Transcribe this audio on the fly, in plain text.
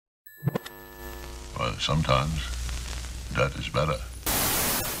sometimes that is better.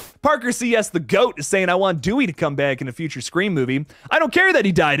 Parker CS the GOAT is saying, I want Dewey to come back in a future Scream movie. I don't care that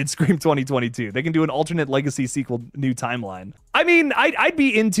he died in Scream 2022. They can do an alternate legacy sequel, new timeline. I mean, I'd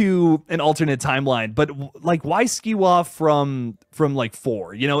be into an alternate timeline, but like, why skew off from like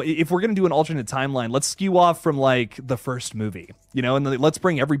 4? You know, if we're gonna do an alternate timeline, let's skew off from like the first movie, you know, and then let's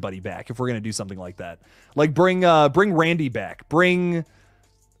bring everybody back if we're gonna do something like that. Like bring Randy back,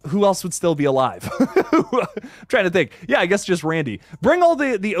 who else would still be alive? I'm trying to think. Yeah, I guess just Randy. Bring all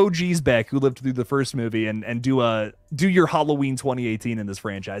the OGs back who lived through the first movie and do your Halloween 2018 in this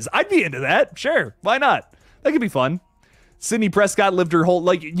franchise. I'd be into that. Sure, why not? That could be fun. Sidney Prescott lived her whole,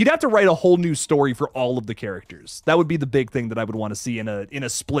 like, you'd have to write a whole new story for all of the characters. That would be the big thing that I would want to see in a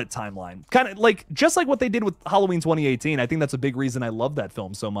split timeline. Kind of like, just like what they did with Halloween 2018. I think that's a big reason I love that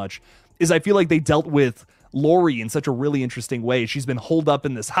film so much, is I feel like they dealt with Laurie in such a really interesting way. She's been holed up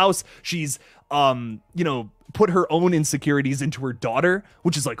in this house. She's, you know, put her own insecurities into her daughter,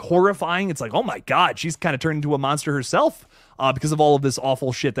 which is like horrifying. It's like, oh my God, she's kind of turned into a monster herself because of all of this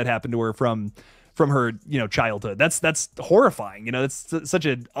awful shit that happened to her from her, you know, childhood. That's horrifying. You know, it's such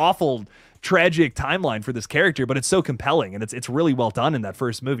an awful, tragic timeline for this character, but it's so compelling and it's really well done in that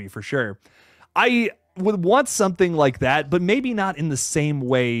first movie for sure. I would want something like that, but maybe not in the same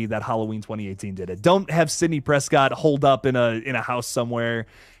way that Halloween 2018 did it. Don't have Sidney Prescott holed up in a house somewhere.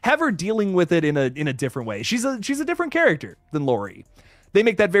 Have her dealing with it in a different way. She's a different character than Laurie. They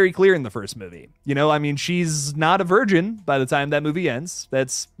make that very clear in the first movie. You know, I mean, she's not a virgin by the time that movie ends.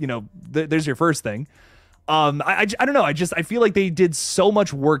 That's, you know, there's your first thing. I don't know. I feel like they did so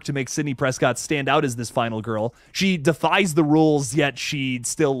much work to make Sidney Prescott stand out as this final girl. She defies the rules, yet she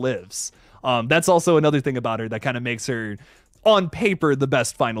still lives. That's also another thing about her that kind of makes her, on paper, the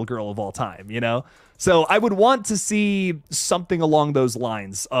best final girl of all time, you know? So I would want to see something along those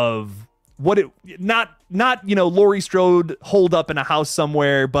lines of what it, not, you know, Laurie Strode holed up in a house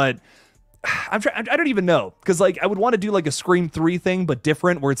somewhere, but I don't even know. Cause like, I would want to do like a Scream 3 thing, but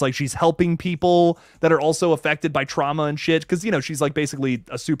different, where it's like, she's helping people that are also affected by trauma and shit. Cause, you know, she's like basically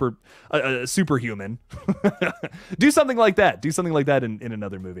a superhuman. Do something like that. Do something like that in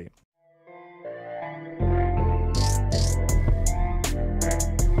another movie.